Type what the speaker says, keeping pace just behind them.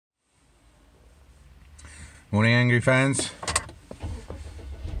Morning, Angry fans.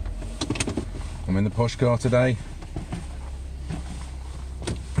 I'm in the posh car today.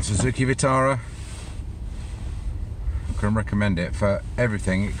 Suzuki Vitara. I can recommend it for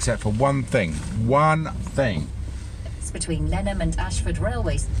everything except for one thing. One thing. It's between Lenham and Ashford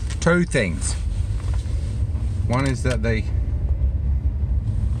Railways. Two things. One is that they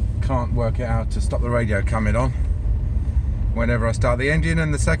can't work it out to stop the radio coming on whenever I start the engine,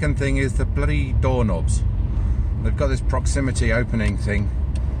 and the second thing is the bloody doorknobs. They've got this proximity opening thing.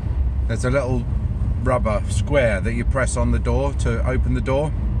 There's a little rubber square that you press on the door to open the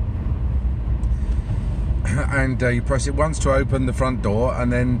door, and you press it once to open the front door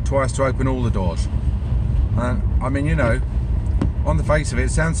and then twice to open all the doors. And I mean, you know, on the face of it,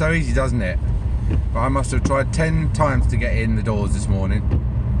 it sounds so easy, doesn't it? But I must have tried 10 times to get in the doors this morning.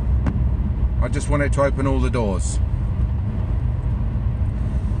 I just want it to open all the doors.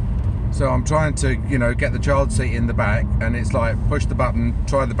 So I'm trying to, you know, get the child seat in the back, and it's like push the button,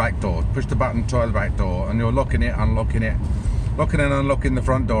 try the back door, push the button, try the back door, and you're locking it, unlocking it, locking and unlocking the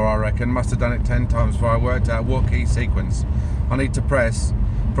front door. I reckon must have done it 10 times before I worked out what key sequence I need to press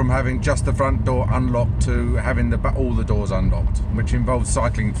from having just the front door unlocked to having all the doors unlocked, which involves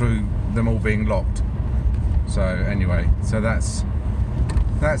cycling through them all being locked. So anyway, so that's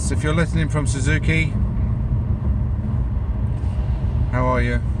if you're listening from Suzuki, how are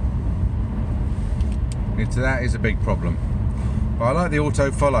you? That is a big problem. But I like the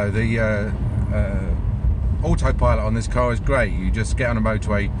auto follow. The autopilot on this car is great. You just get on a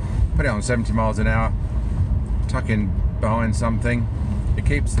motorway, put it on 70 miles an hour, tuck in behind something. It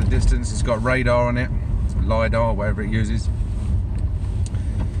keeps the distance. It's got radar on it, LiDAR, whatever it uses.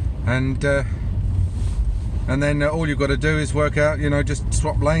 And then all you've got to do is work out, you know, just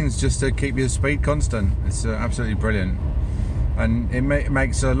swap lanes just to keep your speed constant. It's absolutely brilliant. And it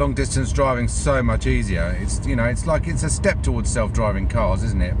makes long distance driving so much easier. It's, you know, it's like it's a step towards self-driving cars,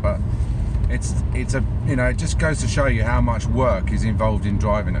 isn't it? But it's a, you know, it just goes to show you how much work is involved in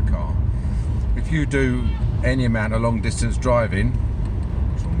driving a car. If you do any amount of long distance driving,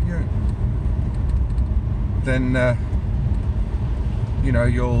 what's wrong with you? Then you know,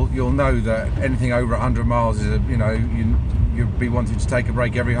 you'll know that anything over 100 miles is you know, you'll be wanting to take a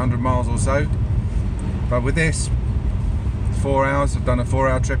break every 100 miles or so. But with this, 4 hours, I've done a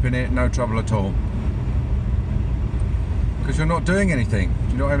 4-hour trip in it, no trouble at all. Because you're not doing anything.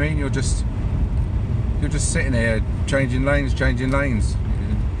 Do you know what I mean? You're just sitting here changing lanes.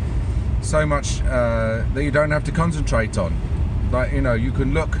 So much that you don't have to concentrate on. Like, you know, you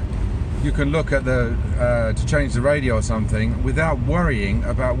can look at the to change the radio or something without worrying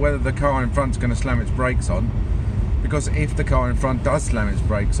about whether the car in front is going to slam its brakes on. Because if the car in front does slam its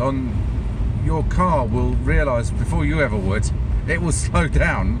brakes on, your car will realise before you ever would, it will slow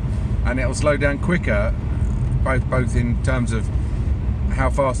down, and it will slow down quicker, both in terms of how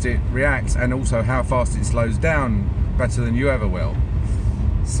fast it reacts and also how fast it slows down, better than you ever will.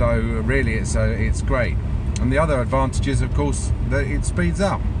 So really it's great. And the other advantage is, of course, that it speeds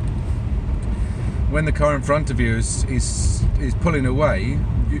up. When the car in front of you is pulling away,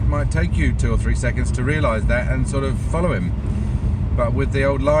 it might take you 2 or 3 seconds to realise that and sort of follow him. But with the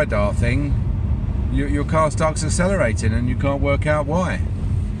old LiDAR thing, your car starts accelerating and you can't work out why.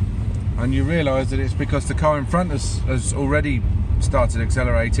 And you realise that it's because the car in front has already started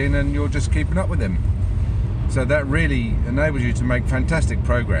accelerating and you're just keeping up with him. So that really enables you to make fantastic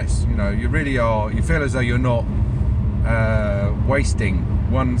progress. You know, you really are, you feel as though you're not wasting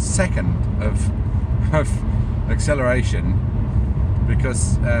 1 second of acceleration,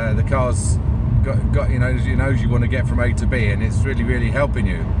 because the car's got you know you want to get from A to B, and it's really helping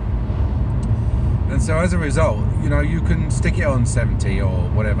you. And so as a result, you know, you can stick it on 70 or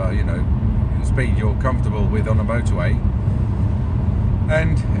whatever, you know, speed you're comfortable with on a motorway,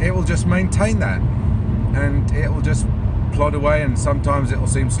 and it will just maintain that, and it will just plod away, and sometimes it will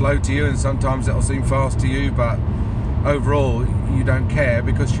seem slow to you and sometimes it will seem fast to you, but overall you don't care,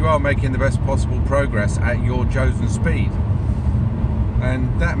 because you are making the best possible progress at your chosen speed.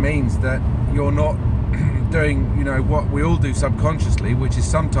 And that means that you're not doing, you know, what we all do subconsciously, which is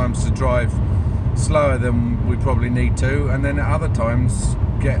sometimes to drive slower than we probably need to, and then at other times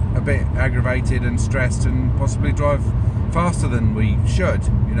get a bit aggravated and stressed and possibly drive faster than we should,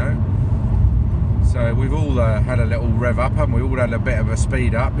 you know. So we've all had a little rev up, haven't we? All had a bit of a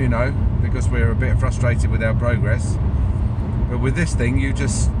speed up, you know, because we're a bit frustrated with our progress. But with this thing, you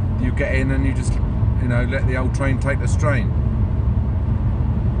get in and you just, you know, let the old train take the strain.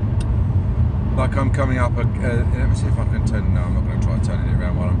 Like I'm coming up, let me see if I can turn, no, I'm not going to try turning it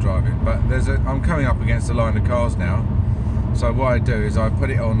around while I'm driving, but I'm coming up against a line of cars now. So what I do is I put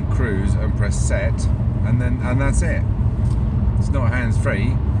it on cruise and press set, and that's it. It's not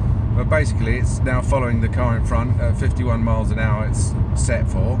hands-free, but basically it's now following the car in front at 51 miles an hour. It's set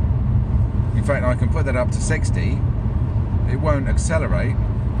for. In fact, I can put that up to 60. It won't accelerate,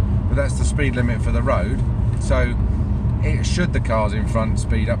 but that's the speed limit for the road. So should the cars in front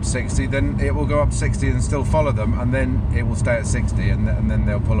speed up to 60, then it will go up to 60 and still follow them, and then it will stay at 60, and then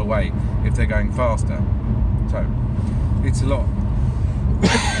they'll pull away if they're going faster. So it's a lot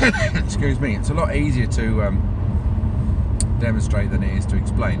excuse me, it's a lot easier to demonstrate than it is to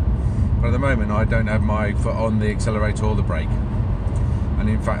explain. But at the moment I don't have my foot on the accelerator or the brake, and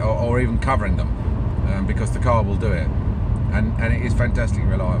in fact, or even covering them, because the car will do it, and it is fantastically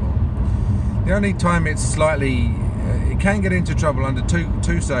reliable. The only time it's slightly it can get into trouble under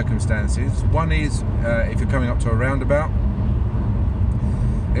two circumstances. One is if you're coming up to a roundabout,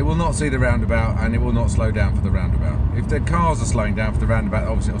 it will not see the roundabout and it will not slow down for the roundabout. If the cars are slowing down for the roundabout,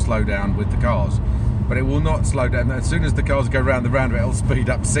 obviously it will slow down with the cars, but it will not slow down. As soon as the cars go around the roundabout, it will speed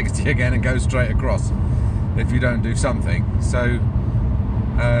up to 60 again and go straight across if you don't do something. So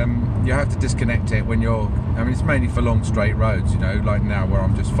you have to disconnect it when you're, I mean, it's mainly for long straight roads, you know, like now where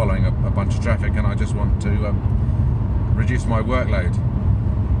I'm just following a bunch of traffic and I just want to reduce my workload.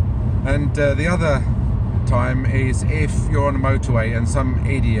 And the other time is if you're on a motorway and some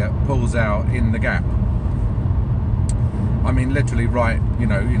idiot pulls out in the gap. I mean, literally right, you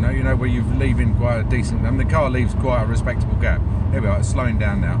know where you're leaving quite a decent, I mean, the car leaves quite a respectable gap. Here we are, it's slowing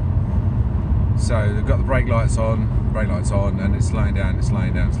down now. So they've got the brake lights on, and it's slowing down,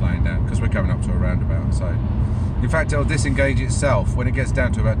 because we're coming up to a roundabout. So in fact, it'll disengage itself when it gets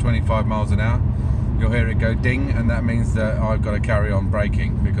down to about 25 miles an hour. You'll hear it go ding, and that means that I've got to carry on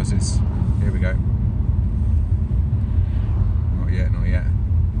braking, because it's, here we go. Not yet.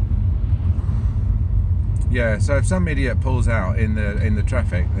 Yeah, so if some idiot pulls out in the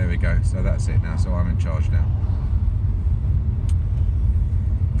traffic, there we go. So that's it now. So I'm in charge now.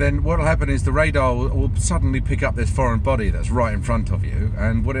 Then what will happen is the radar will suddenly pick up this foreign body that's right in front of you,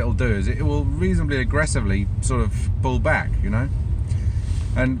 and what it'll do is it will reasonably aggressively sort of pull back, you know.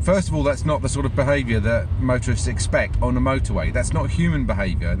 And first of all, that's not the sort of behaviour that motorists expect on a motorway. That's not human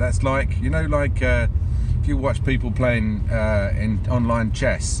behaviour. That's like, you know, like if you watch people playing in online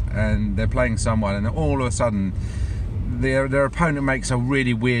chess and they're playing someone and all of a sudden their opponent makes a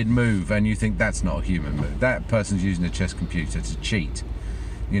really weird move and you think that's not a human move. That person's using a chess computer to cheat.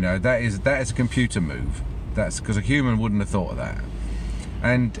 You know, that is a computer move. That's because a human wouldn't have thought of that.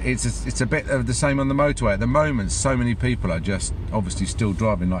 And it's a bit of the same on the motorway. At the moment, so many people are just obviously still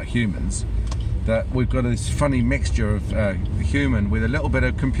driving like humans that we've got this funny mixture of human with a little bit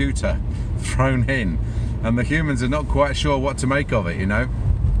of computer thrown in, and the humans are not quite sure what to make of it, you know,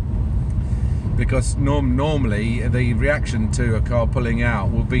 because normally the reaction to a car pulling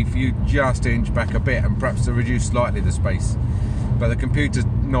out will be for you just to inch back a bit and perhaps to reduce slightly the space, but the computer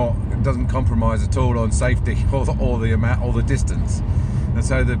doesn't compromise at all on safety or the amount or the distance. And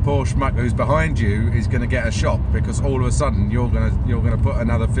so the poor schmuck who's behind you is going to get a shock, because all of a sudden you're going to put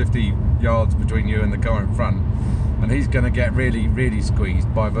another 50 yards between you and the car in front, and he's going to get really, really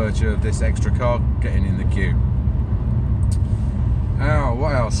squeezed by virtue of this extra car getting in the queue. Oh,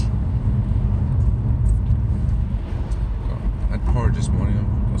 what else? I had porridge this morning.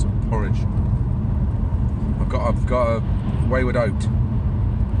 I've got some porridge. I've got a wayward oat.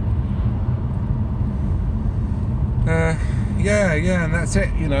 Yeah, and that's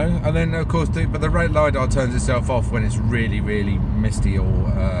it, you know. And then of course, but the LiDAR turns itself off when it's really, really misty, or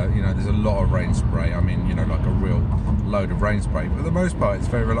you know, there's a lot of rain spray. I mean, you know, like a real load of rain spray. But for the most part, it's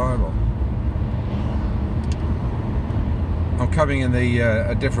very reliable. I'm coming in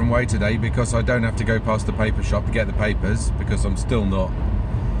a different way today because I don't have to go past the paper shop to get the papers, because I'm still not.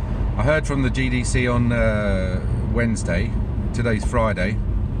 I heard from the GDC on Wednesday. Today's Friday.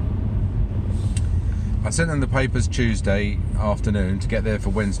 I sent them the papers Tuesday afternoon to get there for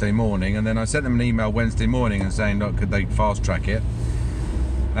Wednesday morning, and then I sent them an email Wednesday morning and saying, look, could they fast track it?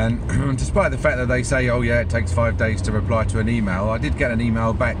 And despite the fact that they say, oh yeah, it takes 5 days to reply to an email, I did get an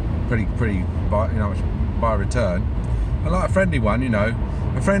email back pretty by return. I like a friendly one, you know,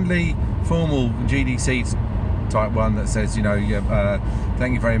 a friendly, formal GDC type one that says, you know,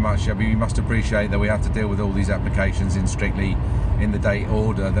 thank you very much. We must appreciate that we have to deal with all these applications strictly in the date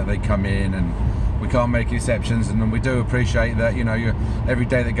order that they come in, and we can't make exceptions, and we do appreciate that, you know, every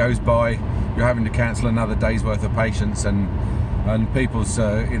day that goes by you're having to cancel another day's worth of patients, and people's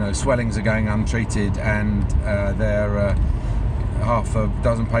you know, swellings are going untreated, and their half a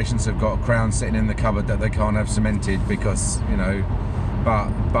dozen patients have got crowns sitting in the cupboard that they can't have cemented because, you know, but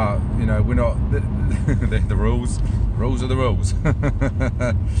you know, we're not the rules Rules are the rules.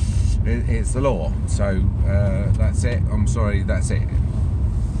 It's the law. So that's it. I'm sorry, that's it.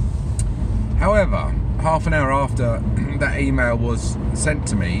 However, half an hour after that email was sent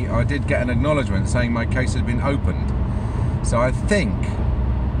to me, I did get an acknowledgement saying my case had been opened. So I think,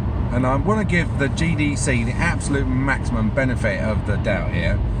 and I want to give the GDC the absolute maximum benefit of the doubt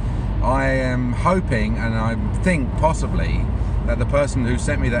here, I am hoping and I think possibly that the person who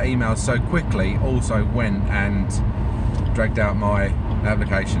sent me that email so quickly also went and dragged out my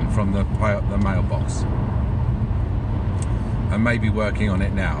application from the mailbox and may be working on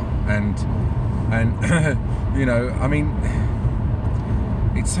it now. And you know, I mean,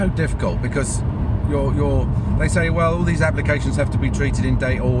 it's so difficult because they say, well, all these applications have to be treated in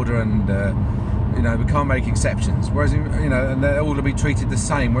date order, and you know, we can't make exceptions, whereas, you know, and they're all to be treated the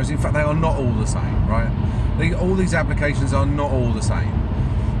same, whereas in fact they are not all the same, right? All these applications are not all the same,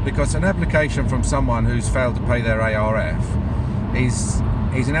 because an application from someone who's failed to pay their ARF is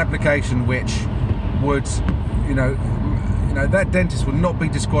an application which would, you know, that dentist would not be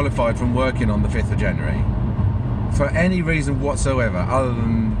disqualified from working on the 5th of January for any reason whatsoever, other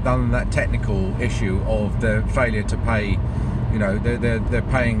than that technical issue of the failure to pay. You know, they're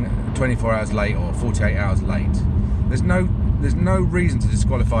paying 24 hours late or 48 hours late. There's no reason to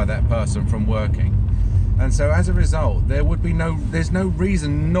disqualify that person from working, and so as a result, there's no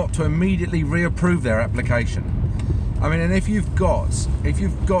reason not to immediately reapprove their application. I mean, and if you've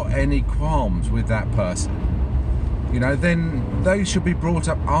got any qualms with that person, you know, then they should be brought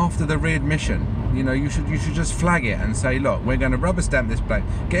up after the readmission. You know, you should just flag it and say, look, we're going to rubber stamp this bloke,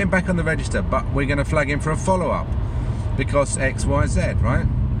 get him back on the register, but we're going to flag him for a follow-up because X, Y, Z, right?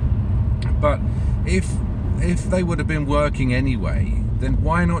 But if they would have been working anyway, then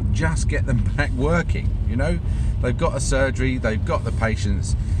why not just get them back working? You know, they've got a surgery, they've got the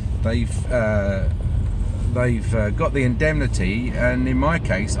patients, they've got the indemnity, and in my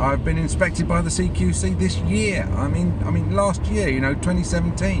case, I've been inspected by the CQC this year. I mean last year, you know,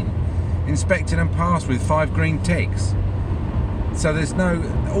 2017, inspected and passed with 5 green ticks. So there's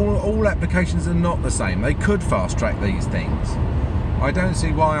all applications are not the same. They could fast track these things. I don't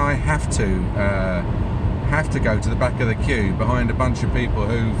see why I have to go to the back of the queue behind a bunch of people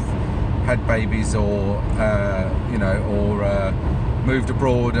who've had babies or you know, or moved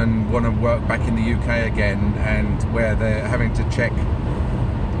abroad and want to work back in the UK again, and where they're having to check,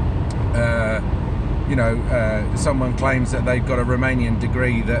 you know, someone claims that they've got a Romanian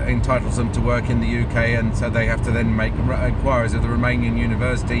degree that entitles them to work in the UK, and so they have to then make inquiries of the Romanian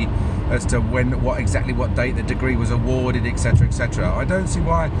university as to what date the degree was awarded, etc., etc. I don't see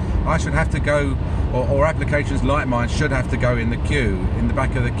why I should have to go, or applications like mine should have to go in the queue, in the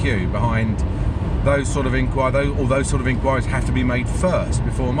back of the queue behind those sort of inquiries. Those sort of inquiries have to be made first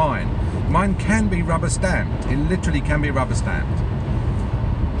before mine. Mine can be rubber stamped. It literally can be rubber stamped.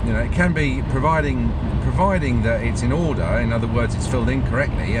 You know, it can be, providing that it's in order. In other words, it's filled in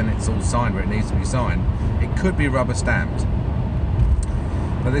correctly and it's all signed where it needs to be signed. It could be rubber stamped.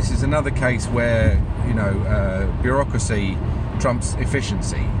 But this is another case where, you know, bureaucracy trumps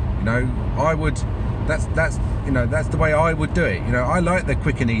efficiency. You know, that's you know, that's the way I would do it. You know, I like the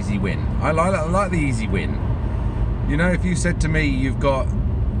quick and easy win. I like the easy win. You know, if you said to me, you've got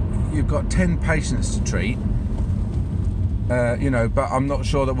 10 patients to treat, you know, but I'm not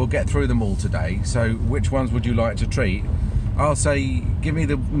sure that we'll get through them all today, so which ones would you like to treat? I'll say, give me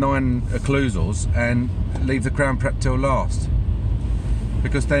the 9 occlusals and leave the crown prep till last,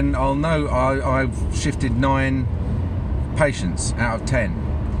 because then I'll know I've shifted 9 patients out of 10.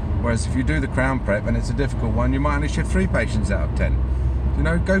 Whereas if you do the crown prep and it's a difficult one, you might only shift 3 patients out of 10. You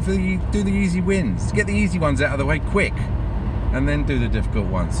know, do the easy wins. Get the easy ones out of the way quick, and then do the difficult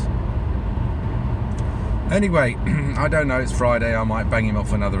ones. Anyway, I don't know, it's Friday. I might bang him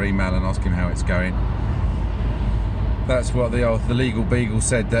off another email and ask him how it's going. That's what the legal beagle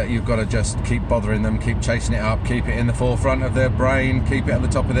said, that you've got to just keep bothering them, keep chasing it up, keep it in the forefront of their brain, keep it at the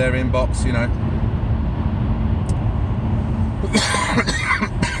top of their inbox, you know.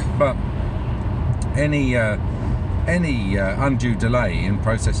 But any undue delay in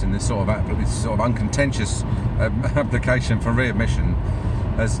processing this sort of uncontentious application for readmission,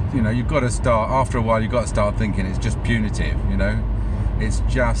 as you know, you've got to start, after a while you've got to start thinking it's just punitive. You know, it's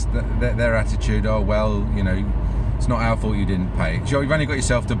just their attitude. Oh well, you know, it's not our fault you didn't pay. You've only got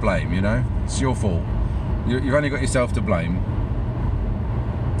yourself to blame. You know, it's your fault. You've only got yourself to blame.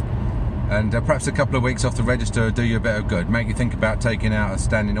 And perhaps a couple of weeks off the register will do you a bit of good, make you think about taking out a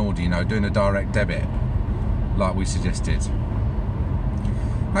standing order, you know, doing a direct debit, like we suggested.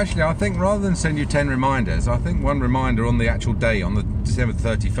 Actually, I think rather than send you 10 reminders, I think 1 reminder on the actual day, on the December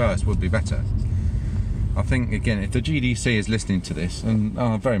 31st, would be better. I think, again, if the GDC is listening to this, and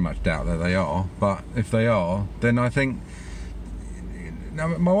I very much doubt that they are, but if they are, then I think... Now,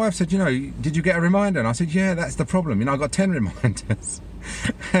 my wife said, you know, did you get a reminder? And I said, yeah, that's the problem. You know, I got 10 reminders.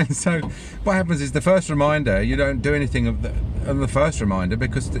 And so what happens is the first reminder, you don't do anything on the first reminder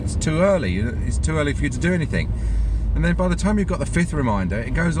because it's too early. It's too early for you to do anything. And then by the time you've got the 5th reminder,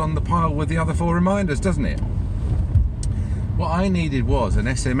 it goes on the pile with the other 4 reminders, doesn't it? What I needed was an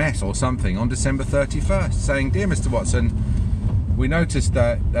SMS or something on December 31st saying, dear Mr. Watson, we noticed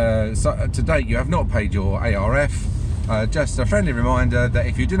that to date you have not paid your ARF. Just a friendly reminder that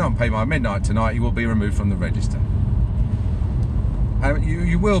if you do not pay by midnight tonight, you will be removed from the register.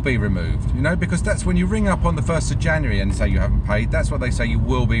 You will be removed, you know, because that's when you ring up on the 1st of January and say you haven't paid, that's what they say, you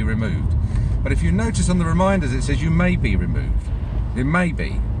will be removed. But if you notice on the reminders, it says you may be removed. It may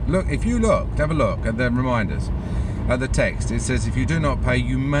be. Look, if you look, have a look at the reminders, at the text, it says if you do not pay,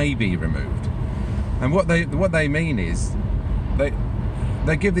 you may be removed. And what they mean is,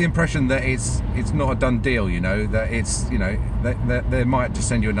 they give the impression that it's not a done deal, you know, that it's, you know, they might just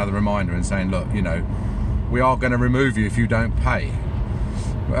send you another reminder and saying, look, you know, we are going to remove you if you don't pay.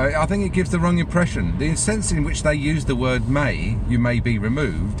 I think it gives the wrong impression. The sense in which they use the word may, you may be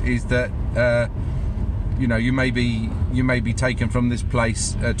removed, is that you know, you may be taken from this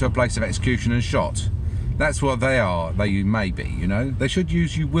place to a place of execution and shot. That's what they are. You may be, you know. They should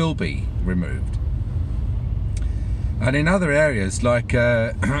use you will be removed. And in other areas, like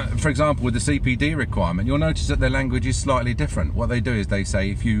for example with the CPD requirement, you'll notice that their language is slightly different. What they do is they say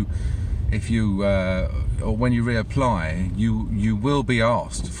if you or when you reapply, you will be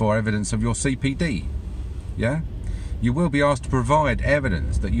asked for evidence of your CPD. Yeah, you will be asked to provide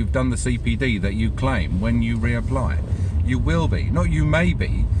evidence that you've done the CPD that you claim when you reapply. You will be, not you may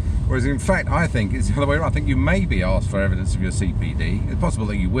be. Whereas in fact, I think it's the other way around. I think you may be asked for evidence of your CPD. It's possible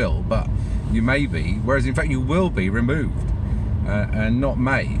that you will, but you may be. Whereas in fact, you will be removed, and not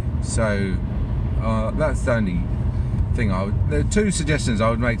may. So that's the only thing there are 2 suggestions I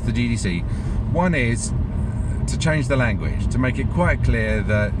would make to the GDC. One is to change the language, to make it quite clear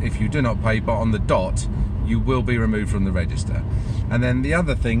that if you do not pay but on the dot, you will be removed from the register. And then the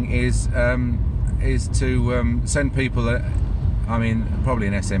other thing is to send people I mean, probably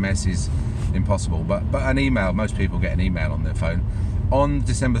an SMS is impossible, but an email. Most people get an email on their phone on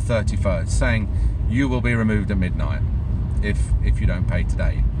December 31st saying you will be removed at midnight if you don't pay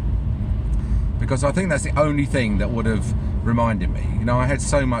today. Because I think that's the only thing that would have reminded me. You know, I had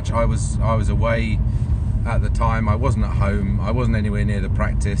so much. I was away at the time. I wasn't at home. I wasn't anywhere near the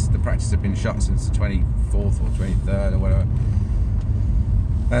practice. The practice had been shut since the 24th or 23rd or whatever.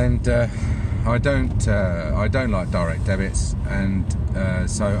 And I don't like direct debits, and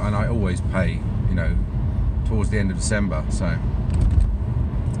and I always pay, you know, towards the end of December. So,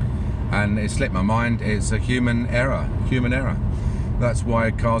 and it slipped my mind. It's a human error. That's why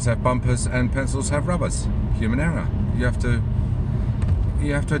cars have bumpers and pencils have rubbers. Human error. You have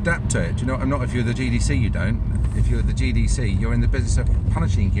to adapt to it. You know, not if you're the GDC, you don't. If you're the GDC, you're in the business of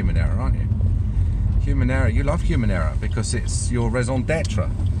punishing human error, aren't you? Human error. You love human error because it's your raison d'etre.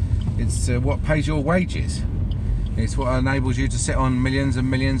 It's what pays your wages. It's what enables you to sit on millions and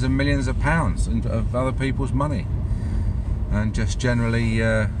millions and millions of pounds of other people's money, and just generally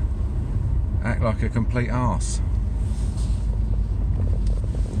act like a complete arse.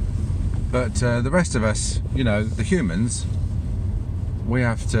 But the rest of us, you know, the humans, we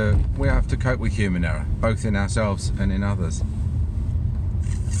have to cope with human error, both in ourselves and in others.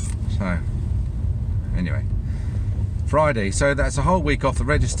 So, anyway, Friday. So that's a whole week off the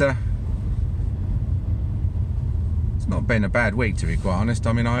register. It's not been a bad week, to be quite honest.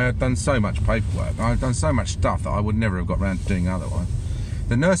 I mean, I have done so much paperwork. I've done so much stuff that I would never have got around to doing otherwise.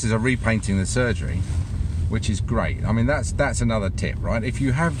 The nurses are repainting the surgery, which is great. I mean, that's another tip, right? If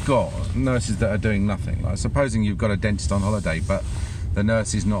you have got nurses that are doing nothing, like supposing you've got a dentist on holiday, but the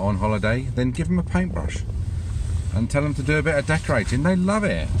nurse is not on holiday, then give them a paintbrush and tell them to do a bit of decorating. They love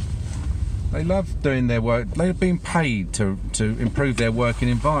it. They love doing their work. They're being paid to improve their working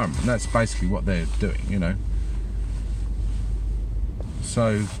environment. That's basically what they're doing, you know.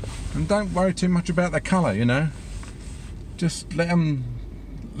 So, and don't worry too much about the colour, you know. Just let them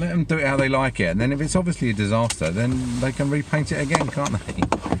do it how they like it, and then if it's obviously a disaster, then they can repaint it again, can't they?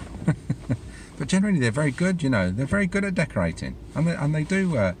 But generally they're very good, you know. They're very good at decorating, and they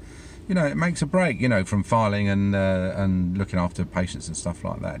do, you know, it makes a break, you know, from filing and looking after patients and stuff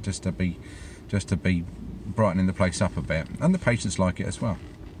like that, just to be brightening the place up a bit, and the patients like it as well,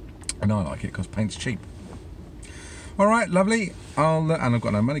 and I like it because paint's cheap. All right, lovely. And I've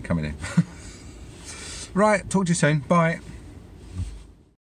got no money coming in. Right, talk to you soon. Bye.